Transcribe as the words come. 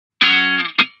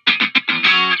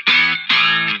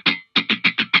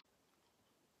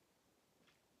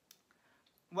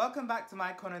welcome back to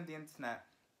my corner of the internet,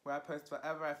 where I post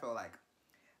whatever I feel like.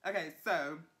 Okay,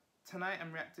 so tonight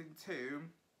I'm reacting to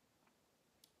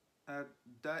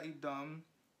Durtie Dom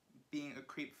being a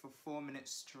creep for 4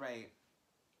 minutes straight.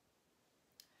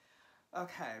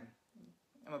 Okay,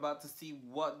 I'm about to see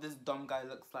what this Dom guy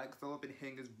looks like, because I've been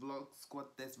hearing his vlog squad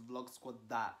this, vlog squad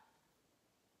that,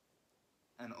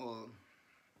 and all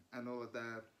of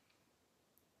the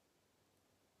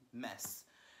mess.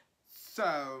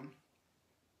 So,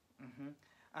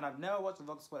 and I've never watched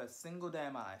Vlog Squad a single day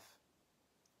in my life.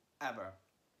 Ever.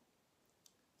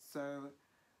 So,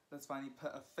 let's finally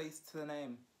put a face to the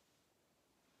name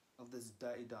of this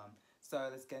Durtie Dom. So,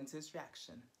 let's get into his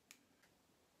reaction.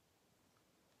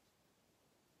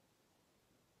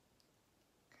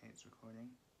 Okay, it's recording.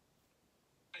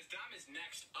 Dom is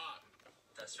next up.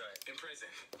 That's right. In prison.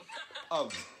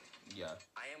 Oh, yeah.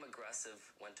 I am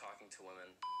aggressive when talking to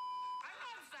women. I'm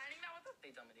not signing that with the... Hey,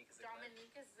 Dominique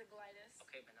Dominique is the glidest.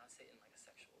 Okay, but now say it in like a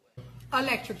sexual way.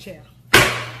 Electric chair.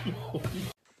 What?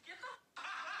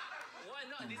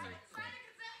 No, these are...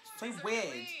 So weird.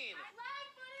 I like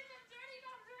footage of Durtie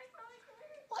Dom doing something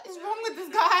weird. What is wrong with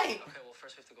this guy? Okay, well,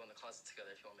 first we have to go in the closet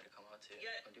together if you want me to come out to you.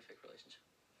 Yeah. Want to do fake relationship?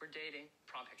 We're dating.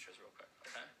 Prom pictures real quick,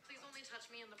 okay? Please only touch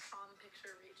me in the prom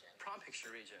picture region. Prom picture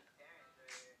region.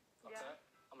 Okay?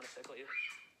 Yeah. I'm gonna tickle you.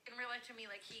 In real life, to me,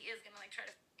 like, he is gonna, like, try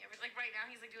to... Like, right now,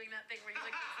 he's, like, doing that thing where he's,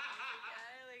 like...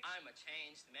 I'm a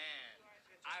changed man.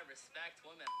 I respect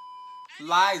women.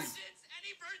 Lies.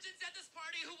 Any virgins at this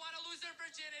party who want to lose their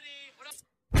virginity? What up?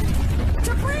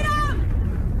 To freedom!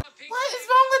 What is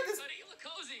wrong with this? Buddy, you look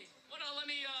cozy. Wanna let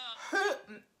me,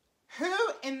 Who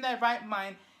in their right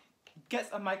mind gets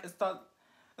a mic and starts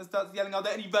yelling, "Are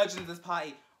there any virgins at this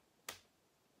party?"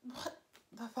 What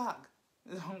the fuck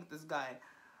is wrong with this guy?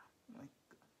 Oh my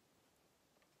God.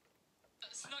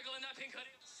 snuggle in that pink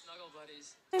hoodie? Snuggle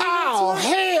buddies. Oh,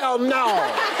 hell no!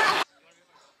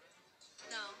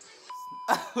 No.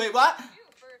 Wait, what?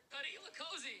 Buddy, you look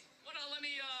cozy. Wanna let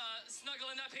me, snuggle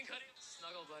in that pink hoodie?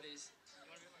 Snuggle buddies. You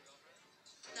wanna be my girlfriend?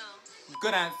 No.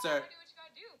 Good answer. Do what you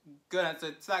gotta do. Good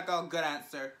answer. To that girl, good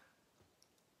answer.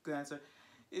 Good answer.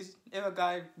 If a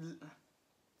guy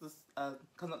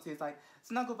comes up to you, it's like,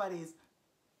 snuggle buddies.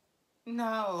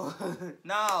 No.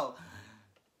 No.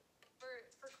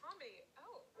 For comedy.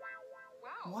 Oh.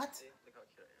 Wow. What? Look how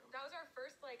cute I am. That was our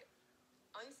first, like,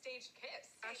 unstaged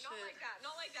kiss. Hey, That not shit. like that.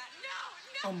 Not like that. No!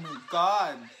 Oh my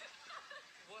God.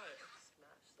 What?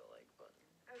 Smash the like button.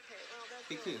 Okay, well, that's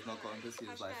He clearly has not gotten this in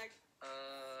his life. Hashtag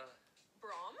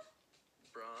Brom.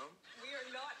 Brom? We are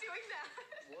not doing that.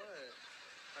 What?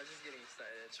 I'm just getting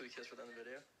excited. Should we kiss for them in the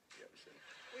video? Yeah, we should.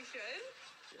 We should?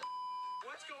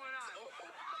 What's going on? Oh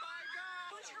my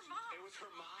God. What's her mom? It was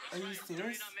her mom. Are you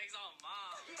serious? Durtie Dom makes all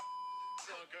mom.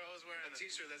 So a girl was wearing a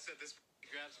t-shirt that said this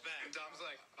grabs back. And Dom's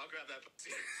like, I'll grab that pussy.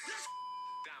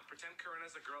 Dom, pretend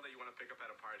Corinna's a girl that you want to pick up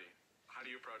at a party. How do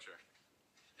you approach her?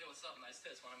 Hey, what's up? Nice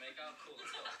tits. Want to make out? Cool,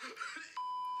 let's go.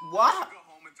 What? Go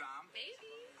home with Dom.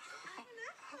 Maybe.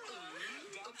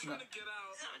 Dom's trying to get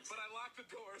out, but I locked the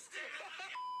doors.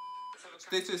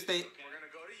 They should stay. We're gonna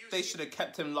go to UC. They should have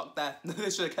kept him locked there. They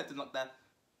should have kept him locked there.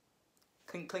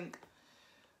 Clink, clink.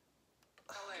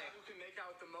 LA. Who can make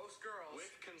out with the most girls with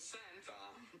consent?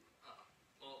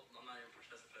 Well, I'm not even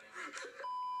participating.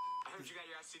 I heard you got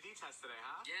your STD test today,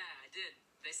 huh? Yeah, I did.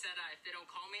 They said if they don't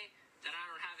call me, then I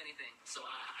don't have anything. So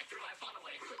I threw my phone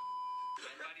away. I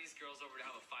invited these girls over to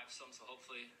have a fivesome, so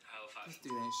hopefully I have a This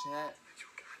fivesome. dude ain't shit. You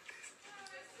got this.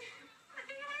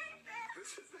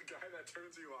 This is the guy that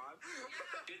turns you on?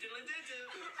 Did Did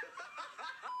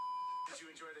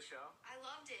you enjoy the show? I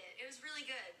loved it. It was really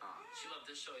good. She loved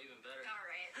this show even better. All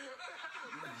right.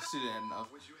 She didn't know.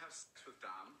 Would you have sex with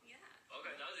Dom? Yeah.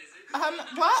 Okay, that was easy.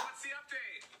 What? What's the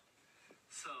update?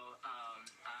 So, I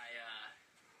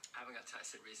haven't got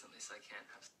tested recently, so I can't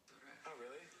have sex with her. Oh,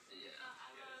 really? Yeah.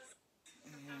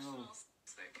 Ew.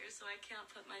 Worker, so I can't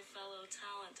put my fellow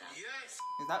talent out. Yes!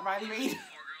 Is that Riley Reid? 4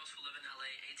 girls who live in LA,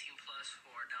 18 plus,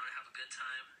 who are down to have a good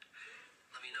time.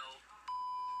 Let me know.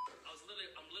 I'm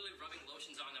literally rubbing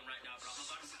lotions on them right now, but I'm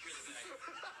about to secure the bag.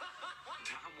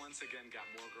 Dom once again got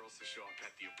more girls to show up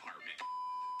at the apartment.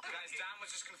 Guys, Dom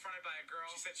was just confronted by a girl.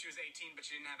 She said she was 18, but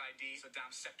she didn't have ID. So Dom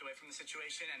stepped away from the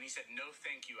situation, and he said, "No,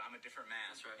 thank you. I'm a different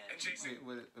man." That's right. And Jason,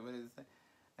 Wait, what did it say?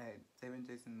 Hey, David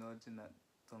Jason acknowledging that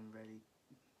Dom ready.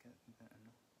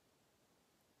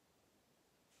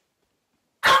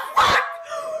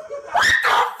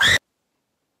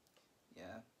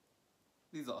 Yeah.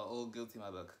 These are all guilty in my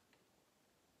book.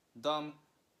 Dom,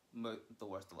 the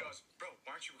worst of all. goes, "Bro,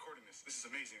 why aren't you recording this? This is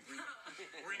amazing.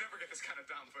 We never get this kind of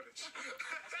Dom footage."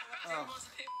 Oh.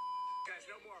 Guys,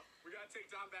 no more. We gotta take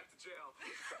Dom back to jail.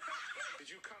 Did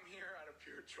you come here out of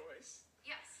pure choice?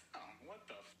 Yes. What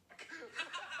the fuck?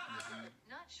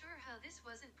 Not sure how this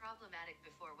wasn't problematic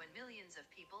before when millions of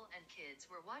people and kids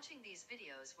were watching these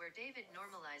videos where David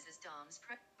normalizes Dom's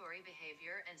predatory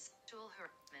behavior and sexual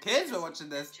harassment. Kids were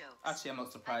watching this. Jokes. Actually, I'm not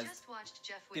surprised. I just watched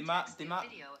Jeff The Wittek's amount, new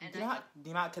video and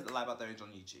the amount of kids that lie about their age on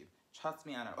YouTube. Trust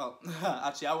me, I know. Well,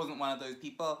 actually, I wasn't one of those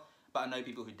people, but I know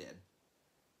people who did.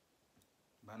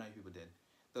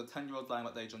 There were 10-year-olds lying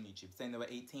about their age on YouTube, saying they were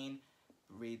 18,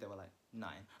 read they were like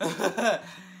 9.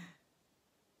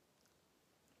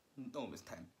 Almost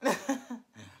 10.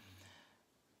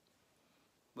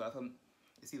 Well,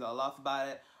 it's either I laugh about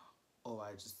it, or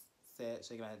I just say it,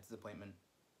 shaking my head in disappointment,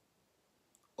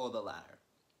 or the latter.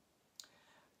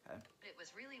 Okay. It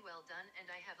was really well done, and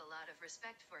I have a lot of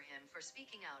respect for him for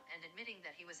speaking out and admitting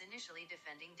that he was initially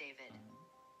defending David.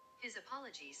 His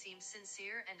apology seems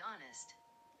sincere and honest.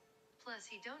 Plus,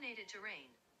 he donated to Rain.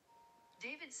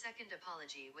 David's second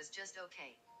apology was just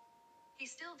okay. He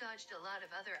still dodged a lot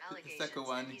of other allegations,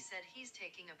 and he said he's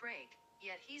taking a break,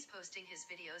 yet he's posting his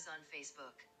videos on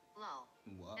Facebook. Lol.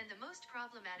 What? And the most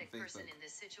problematic person in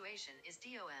this situation is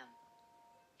DOM.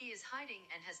 He is hiding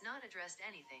and has not addressed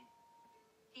anything.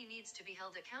 He needs to be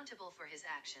held accountable for his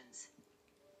actions.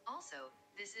 Also,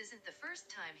 this isn't the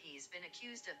first time he's been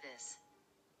accused of this.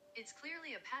 It's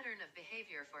clearly a pattern of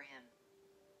behavior for him.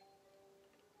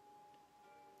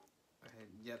 Okay,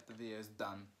 yep, the video is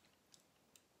done.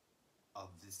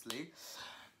 Obviously.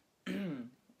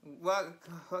 What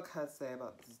can I say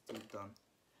about this dude, Dom?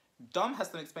 Dom has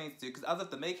some explaining to do, because as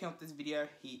of the making of this video,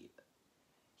 he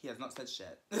has not said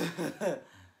shit.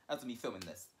 As of me filming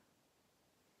this.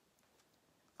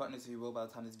 Fuck knows who will by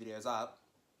the time this video is up.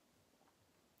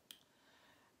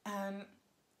 And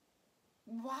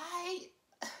why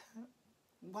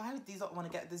would these lot want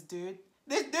to get this dude?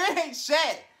 This dude ain't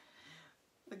shit!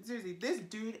 Like, seriously, this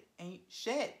dude ain't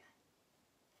shit.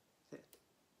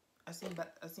 I've seen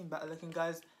better looking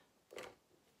guys.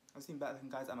 I've seen better looking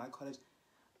guys at my college,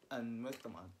 and most of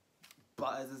them are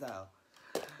butters as hell.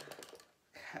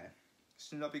 Okay,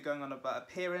 should not be going on about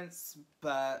appearance,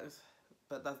 but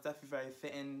that's definitely very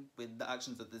fitting with the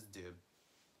actions of this dude.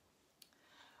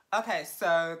 Okay,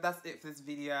 so that's it for this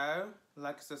video.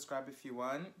 Like and subscribe if you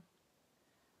want.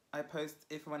 I post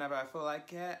if and whenever I feel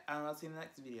like it, and I'll see you in the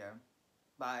next video.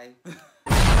 Bye.